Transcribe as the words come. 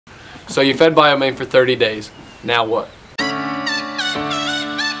So you fed BioMane for 30 days. Now what?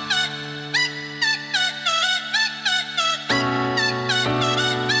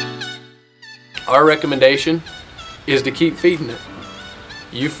 Our recommendation is to keep feeding it.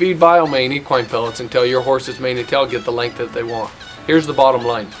 You feed BioMane Equine Pellets until your horse's mane and tail get the length that they want. Here's the bottom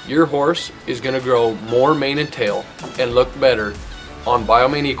line. Your horse is going to grow more mane and tail and look better on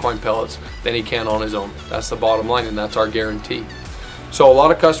BioMane Equine Pellets than he can on his own. That's the bottom line, and that's our guarantee. So a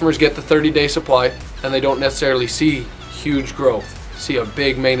lot of customers get the 30-day supply and they don't necessarily see huge growth, see a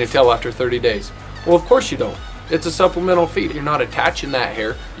big mane and tail after 30 days. Well, of course you don't. It's a supplemental feed. You're not attaching that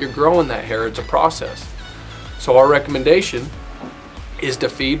hair, you're growing that hair. It's a process. So our recommendation is to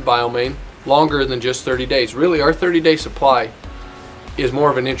feed BioMane longer than just 30 days. Really, our 30-day supply is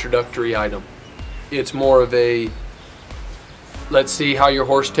more of an introductory item. It's more of a, let's see how your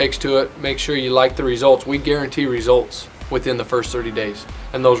horse takes to it, make sure you like the results. We guarantee results within the first 30 days.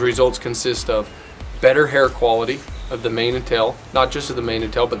 And those results consist of better hair quality of the mane and tail, not just of the mane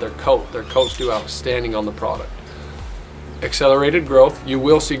and tail, but their coat. Their coats do outstanding on the product. Accelerated growth, you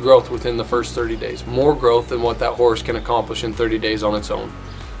will see growth within the first 30 days. More growth than what that horse can accomplish in 30 days on its own.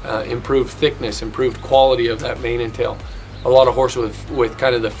 Improved thickness, improved quality of that mane and tail. A lot of horses with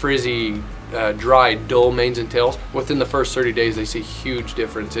kind of the frizzy, dry, dull manes and tails, within the first 30 days they see huge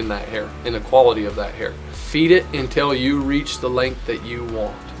difference in that hair, in the quality of that hair. Feed it until you reach the length that you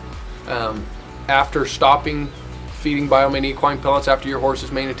want. After stopping feeding BioMane Equine Pellets, after your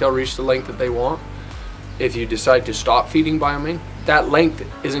horse's mane and tail reach the length that they want, if you decide to stop feeding BioMane, that length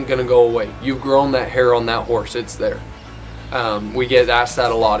isn't going to go away. You've grown that hair on that horse, it's there. We get asked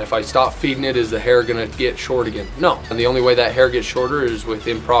that a lot. If I stop feeding it, is the hair going to get short again? No. And the only way that hair gets shorter is with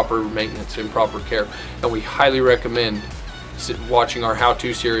improper maintenance, improper care. And we highly recommend watching our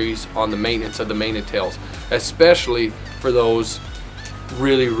how-to series on the maintenance of the mane and tails, especially for those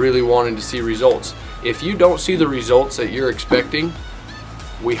really wanting to see results. If you don't see the results that you're expecting,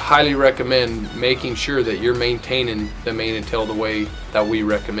 we highly recommend making sure that you're maintaining the mane and tail the way that we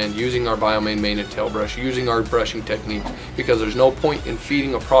recommend, using our BioMane mane and tail brush, using our brushing techniques, because there's no point in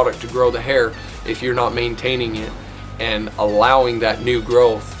feeding a product to grow the hair if you're not maintaining it and allowing that new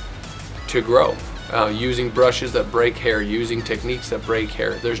growth to grow. Using brushes that break hair, using techniques that break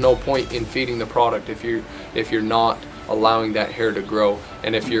hair. There's no point in feeding the product if you're not allowing that hair to grow,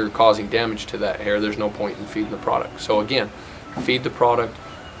 and if you're causing damage to that hair, there's no point in feeding the product. So again, feed the product.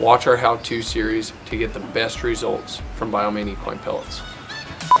 Watch our how-to series to get the best results from BioMane Equine Pellets.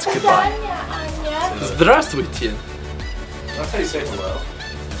 Goodbye. Здравствуйте. That's how you say hello.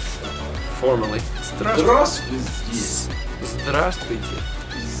 Formally. Здравствуйте. Здравствуйте.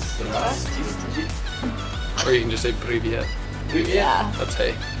 Or you can just say привет. Привет. That's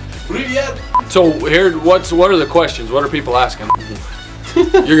hey. Привет. So here, what are the questions? What are people asking?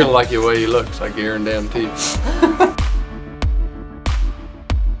 You're gonna like the way he looks, like Aaron damn teeth.